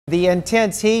The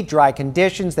intense heat, dry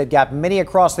conditions, they've got many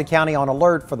across the county on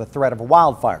alert for the threat of a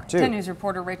wildfire, too. 10 News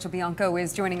reporter Rachel Bianco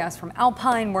is joining us from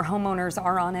Alpine, where homeowners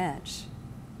are on edge.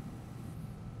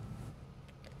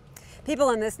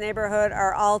 People in this neighborhood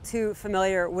are all too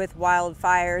familiar with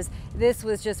wildfires. This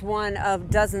was just one of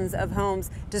dozens of homes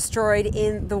destroyed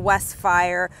in the West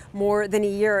Fire more than a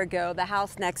year ago. The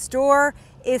house next door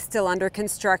is still under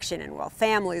construction, and while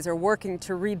families are working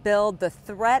to rebuild, the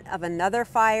threat of another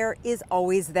fire is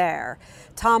always there.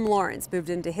 Tom Lawrence moved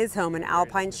into his home in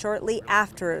Alpine shortly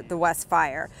after the West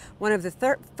Fire. One of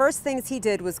the first things he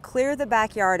did was clear the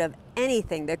backyard of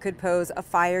anything that could pose a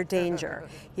fire danger.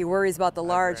 He worries about the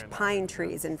large pine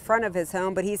trees in front of his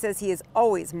home, but he says he is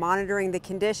always monitoring the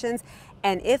conditions,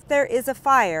 and if there is a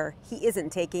fire, he isn't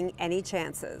taking any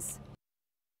chances.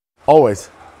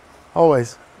 Always.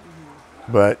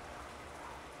 But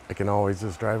I can always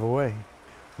just drive away.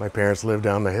 My parents live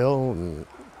down the hill, and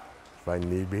if I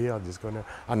need be, I'll just go down.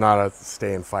 I'm not a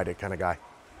stay and fight it kind of guy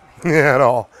at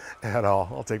all.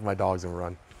 I'll take my dogs and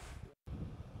run.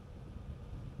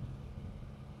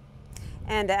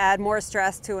 And to add more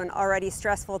stress to an already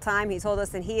stressful time, he told us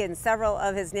that he and several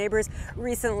of his neighbors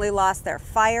recently lost their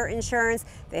fire insurance.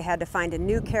 They had to find a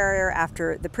new carrier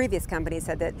after the previous company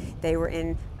said that they were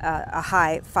in a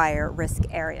high fire risk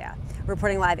area.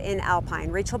 Reporting live in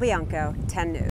Alpine, Rachel Bianco, 10 News.